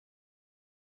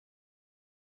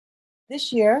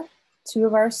This year, two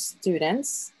of our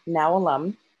students, now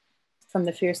alum, from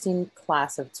the Feirstein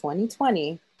class of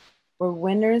 2020 were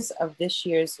winners of this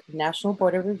year's National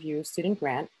Board of Review student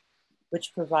grant,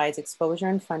 which provides exposure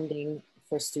and funding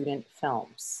for student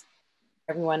films.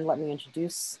 Everyone, let me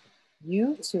introduce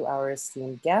you to our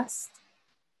esteemed guests,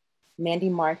 Mandy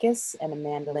Marcus and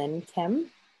Amanda Lynn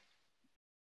Kim.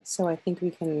 So I think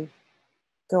we can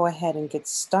go ahead and get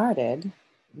started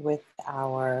with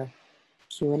our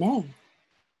Q&A.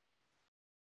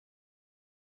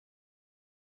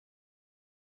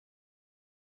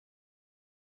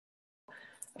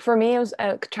 For me, it was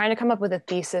trying to come up with a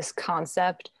thesis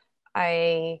concept.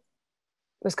 I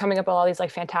was coming up with all these like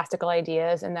fantastical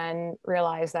ideas and then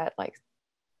realized that like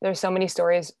there's so many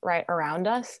stories right around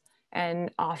us. And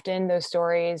often those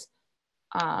stories,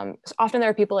 often there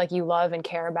are people like you love and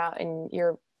care about and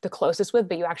you're the closest with,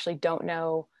 but you actually don't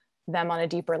know them on a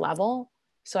deeper level.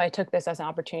 So I took this as an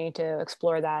opportunity to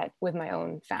explore that with my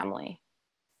own family.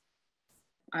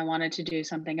 I wanted to do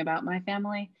something about my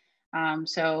family.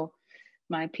 So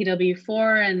my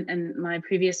PW4 and my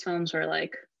previous films were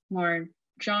like more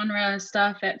genre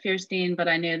stuff at Feirstein, but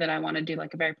I knew that I wanted to do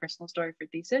like a very personal story for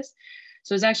thesis.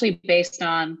 So it was actually based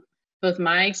on both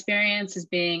my experience as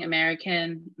being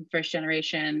American, first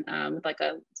generation, with like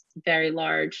a very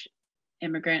large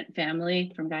immigrant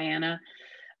family from Guyana,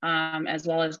 as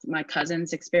well as my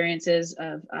cousins' experiences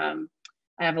of, I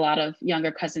have a lot of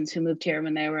younger cousins who moved here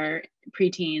when they were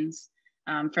preteens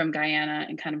from Guyana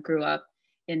and kind of grew up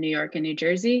in New York and New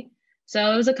Jersey.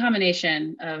 So it was a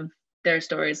combination of their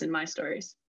stories and my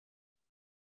stories.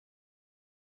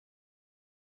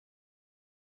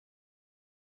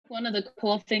 One of the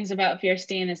cool things about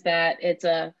Feirstein is that it's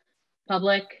a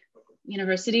public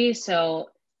university.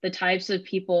 So the types of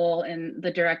people in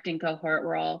the directing cohort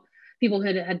were all people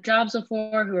who had jobs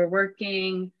before, who were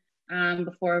working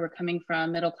before, were coming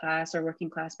from middle class or working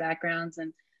class backgrounds.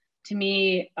 And to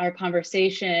me, our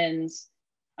conversations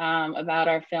about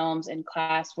our films in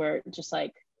class were just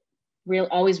like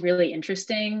always really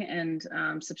interesting and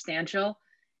substantial.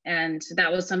 And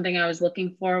that was something I was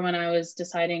looking for when I was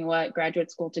deciding what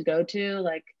graduate school to go to,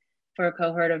 like for a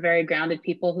cohort of very grounded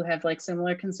people who have like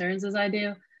similar concerns as I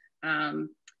do. And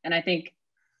I think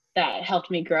that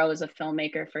helped me grow as a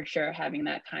filmmaker for sure, having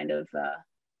that kind of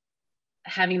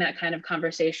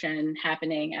conversation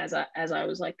happening as I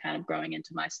was like kind of growing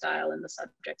into my style and the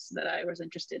subjects that I was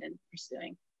interested in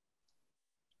pursuing.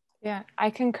 Yeah, I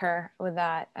concur with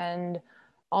that. And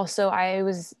also I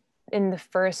was in the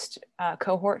first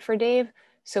cohort for Dave.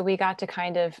 So we got to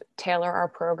kind of tailor our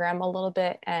program a little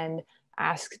bit and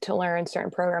ask to learn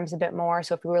certain programs a bit more.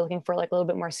 So if we were looking for like a little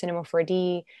bit more cinema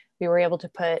 4D, we were able to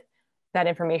put that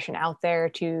information out there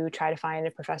to try to find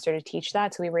a professor to teach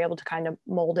that. So we were able to kind of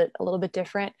mold it a little bit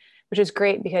different, which is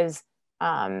great because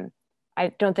I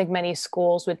don't think many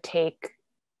schools would take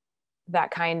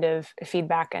that kind of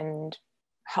feedback and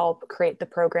help create the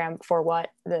program for what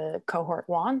the cohort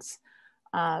wants.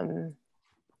 And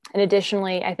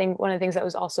additionally, I think one of the things that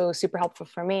was also super helpful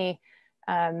for me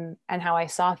and how I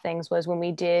saw things was when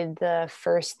we did the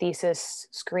first thesis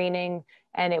screening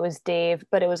and it was Dave,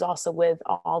 but it was also with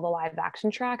all the live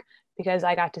action track because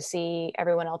I got to see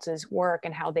everyone else's work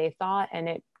and how they thought, and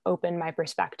it opened my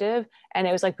perspective. And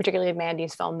it was like particularly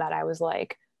Mandy's film that I was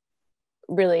like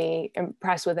really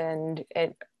impressed with, and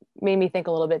it made me think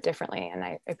a little bit differently, and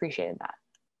I appreciated that.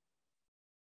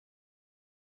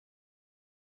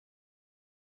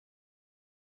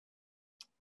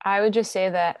 I would just say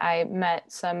that I met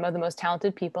some of the most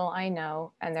talented people I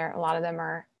know, and a lot of them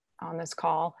are on this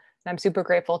call. And I'm super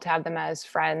grateful to have them as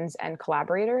friends and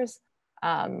collaborators.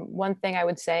 One thing I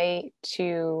would say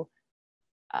to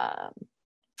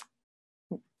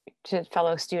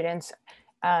fellow students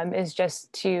is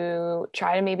just to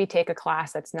try to maybe take a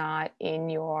class that's not in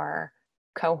your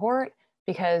cohort,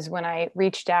 because when I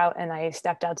reached out and I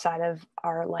stepped outside of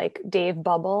our like Dave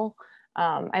bubble,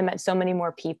 I met so many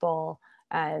more people,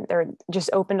 and they're just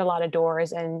opened a lot of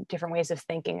doors and different ways of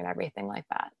thinking and everything like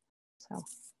that. So.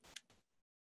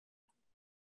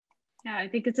 Yeah, I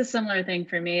think it's a similar thing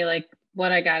for me. Like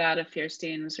what I got out of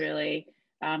Feirstein was really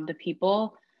the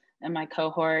people and my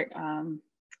cohort.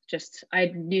 I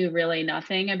knew really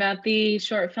nothing about the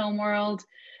short film world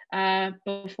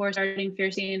before starting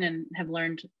Feirstein, and have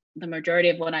learned the majority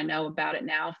of what I know about it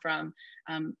now from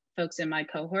folks in my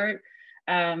cohort.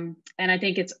 And I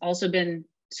think it's also been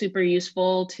super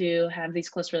useful to have these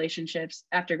close relationships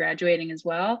after graduating as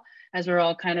well, as we're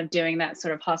all kind of doing that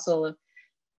sort of hustle of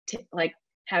like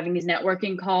having these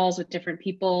networking calls with different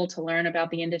people to learn about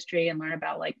the industry and learn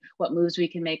about like what moves we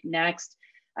can make next.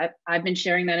 I've been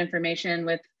sharing that information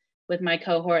with with my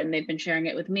cohort, and they've been sharing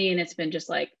it with me, and it's been just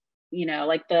like, you know,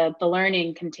 like the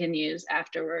learning continues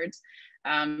afterwards.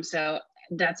 So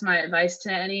that's my advice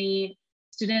to any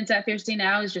students at Feirstein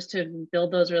now, is just to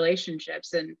build those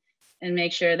relationships and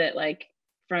make sure that like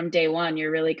from day one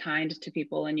you're really kind to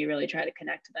people and you really try to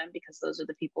connect to them, because those are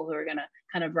the people who are going to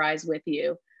kind of rise with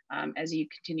you as you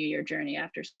continue your journey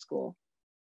after school.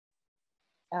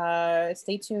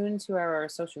 Stay tuned to our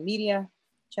social media.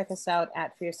 Check us out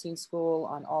at Feirstein School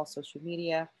on all social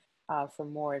media for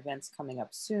more events coming up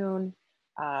soon.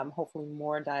 Hopefully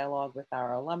more dialogue with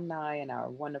our alumni and our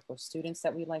wonderful students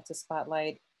that we'd like to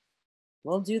spotlight.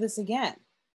 We'll do this again.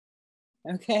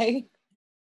 Okay.